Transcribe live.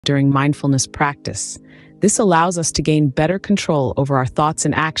during mindfulness practice. This allows us to gain better control over our thoughts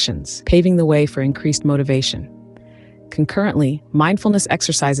and actions, paving the way for increased motivation. Concurrently, mindfulness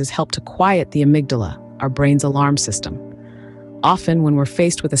exercises help to quiet the amygdala, our brain's alarm system. Often, when we're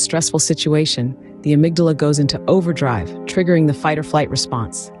faced with a stressful situation, the amygdala goes into overdrive, triggering the fight or flight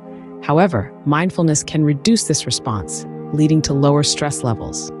response. However, mindfulness can reduce this response, leading to lower stress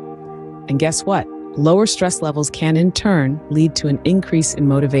levels. And guess what? Lower stress levels can in turn lead to an increase in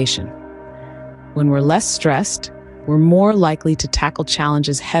motivation. When we're less stressed, we're more likely to tackle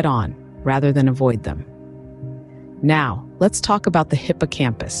challenges head-on rather than avoid them. Now, let's talk about the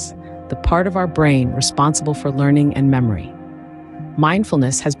hippocampus, the part of our brain responsible for learning and memory.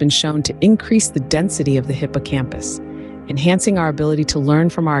 Mindfulness has been shown to increase the density of the hippocampus, enhancing our ability to learn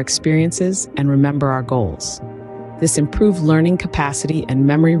from our experiences and remember our goals. This improved learning capacity and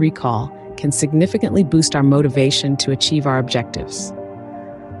memory recall can significantly boost our motivation to achieve our objectives.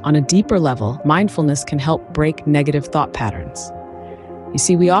 On a deeper level, mindfulness can help break negative thought patterns. You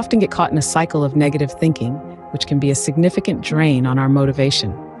see, we often get caught in a cycle of negative thinking, which can be a significant drain on our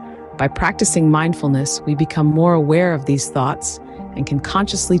motivation. By practicing mindfulness, we become more aware of these thoughts and can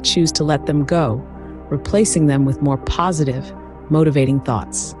consciously choose to let them go, replacing them with more positive, motivating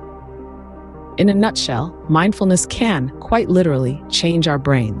thoughts. In a nutshell, mindfulness can, quite literally, change our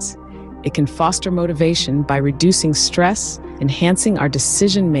brains. It can foster motivation by reducing stress, enhancing our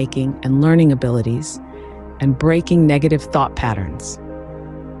decision-making and learning abilities, and breaking negative thought patterns.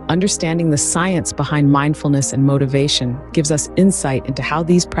 Understanding the science behind mindfulness and motivation gives us insight into how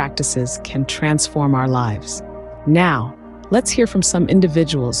these practices can transform our lives. Now, let's hear from some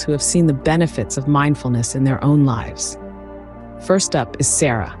individuals who have seen the benefits of mindfulness in their own lives. First up is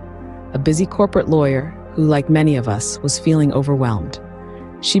Sarah, a busy corporate lawyer who, like many of us, was feeling overwhelmed.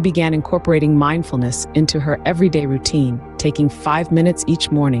 She began incorporating mindfulness into her everyday routine, taking 5 minutes each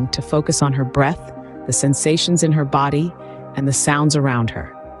morning to focus on her breath, the sensations in her body, and the sounds around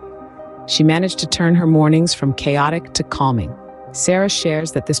her. She managed to turn her mornings from chaotic to calming. Sarah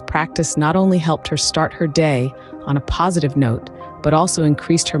shares that this practice not only helped her start her day on a positive note, but also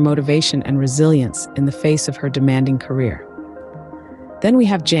increased her motivation and resilience in the face of her demanding career. Then we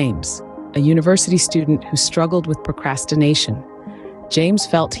have James, a university student who struggled with procrastination. James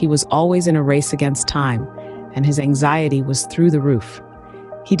felt he was always in a race against time, and his anxiety was through the roof.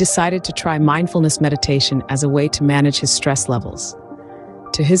 He decided to try mindfulness meditation as a way to manage his stress levels.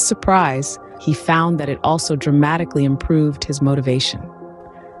 To his surprise, he found that it also dramatically improved his motivation.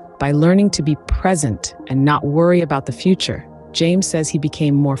 By learning to be present and not worry about the future, James says he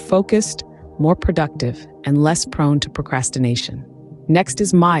became more focused, more productive, and less prone to procrastination. Next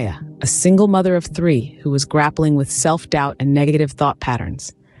is Maya, a single mother of 3 who was grappling with self-doubt and negative thought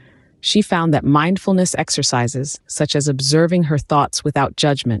patterns. She found that mindfulness exercises, such as observing her thoughts without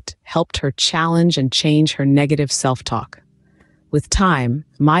judgment, helped her challenge and change her negative self-talk. With time,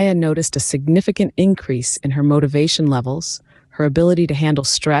 Maya noticed a significant increase in her motivation levels, her ability to handle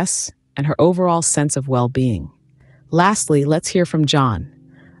stress, and her overall sense of well-being. Lastly, let's hear from John,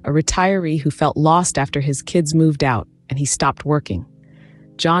 a retiree who felt lost after his kids moved out and he stopped working.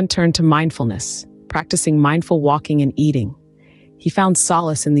 John turned to mindfulness, practicing mindful walking and eating. He found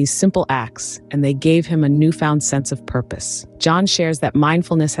solace in these simple acts, and they gave him a newfound sense of purpose. John shares that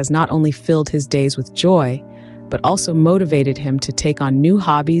mindfulness has not only filled his days with joy, but also motivated him to take on new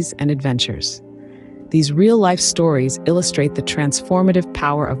hobbies and adventures. These real-life stories illustrate the transformative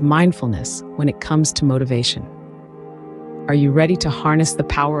power of mindfulness when it comes to motivation. Are you ready to harness the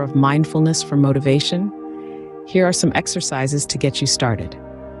power of mindfulness for motivation? Here are some exercises to get you started.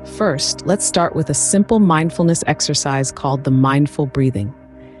 First, let's start with a simple mindfulness exercise called the mindful breathing.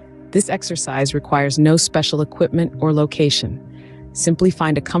 This exercise requires no special equipment or location. Simply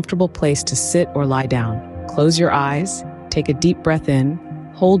find a comfortable place to sit or lie down. Close your eyes, take a deep breath in,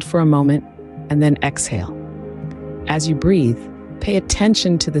 hold for a moment, and then exhale. As you breathe, pay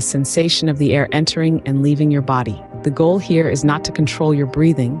attention to the sensation of the air entering and leaving your body. The goal here is not to control your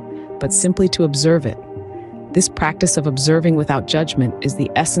breathing, but simply to observe it. This practice of observing without judgment is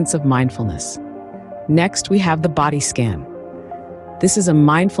the essence of mindfulness. Next, we have the body scan. This is a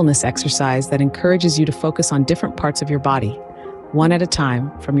mindfulness exercise that encourages you to focus on different parts of your body, one at a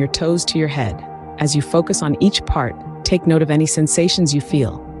time, from your toes to your head. As you focus on each part, take note of any sensations you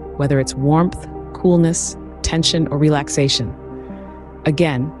feel, whether it's warmth, coolness, tension, or relaxation.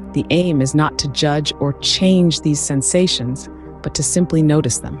 Again, the aim is not to judge or change these sensations, but to simply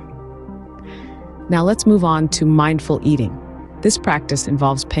notice them. Now let's move on to mindful eating. This practice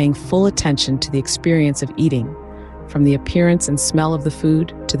involves paying full attention to the experience of eating, from the appearance and smell of the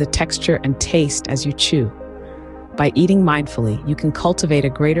food to the texture and taste as you chew. By eating mindfully, you can cultivate a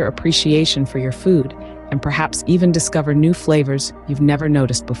greater appreciation for your food and perhaps even discover new flavors you've never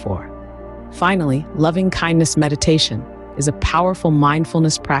noticed before. Finally, loving kindness meditation is a powerful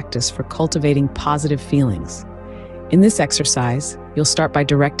mindfulness practice for cultivating positive feelings. In this exercise, you'll start by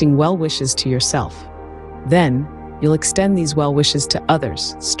directing well wishes to yourself. Then, you'll extend these well wishes to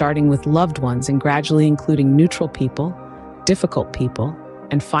others, starting with loved ones and gradually including neutral people, difficult people,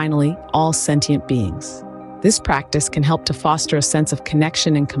 and finally, all sentient beings. This practice can help to foster a sense of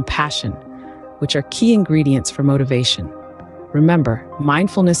connection and compassion, which are key ingredients for motivation. Remember,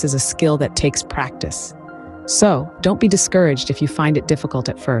 mindfulness is a skill that takes practice. So, don't be discouraged if you find it difficult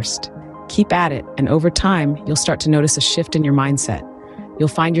at first. Keep at it, and over time, you'll start to notice a shift in your mindset. You'll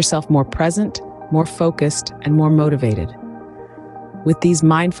find yourself more present, more focused, and more motivated. With these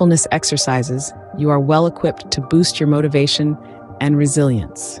mindfulness exercises, you are well equipped to boost your motivation and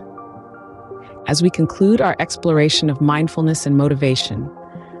resilience. As we conclude our exploration of mindfulness and motivation,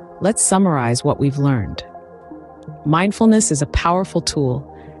 let's summarize what we've learned. Mindfulness is a powerful tool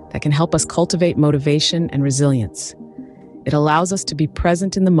that can help us cultivate motivation and resilience. It allows us to be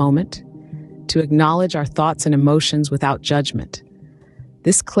present in the moment, to acknowledge our thoughts and emotions without judgment.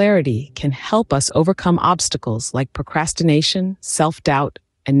 This clarity can help us overcome obstacles like procrastination, self-doubt,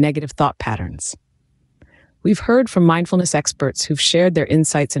 and negative thought patterns. We've heard from mindfulness experts who've shared their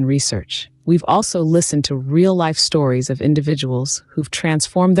insights and research. We've also listened to real-life stories of individuals who've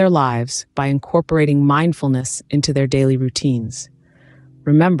transformed their lives by incorporating mindfulness into their daily routines.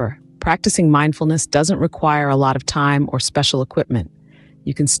 Remember, practicing mindfulness doesn't require a lot of time or special equipment.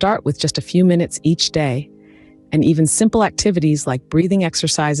 You can start with just a few minutes each day, and even simple activities like breathing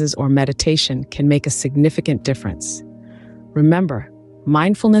exercises or meditation can make a significant difference. Remember,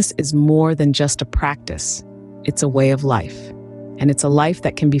 mindfulness is more than just a practice. It's a way of life, and it's a life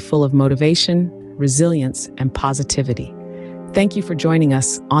that can be full of motivation, resilience, and positivity. Thank you for joining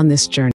us on this journey.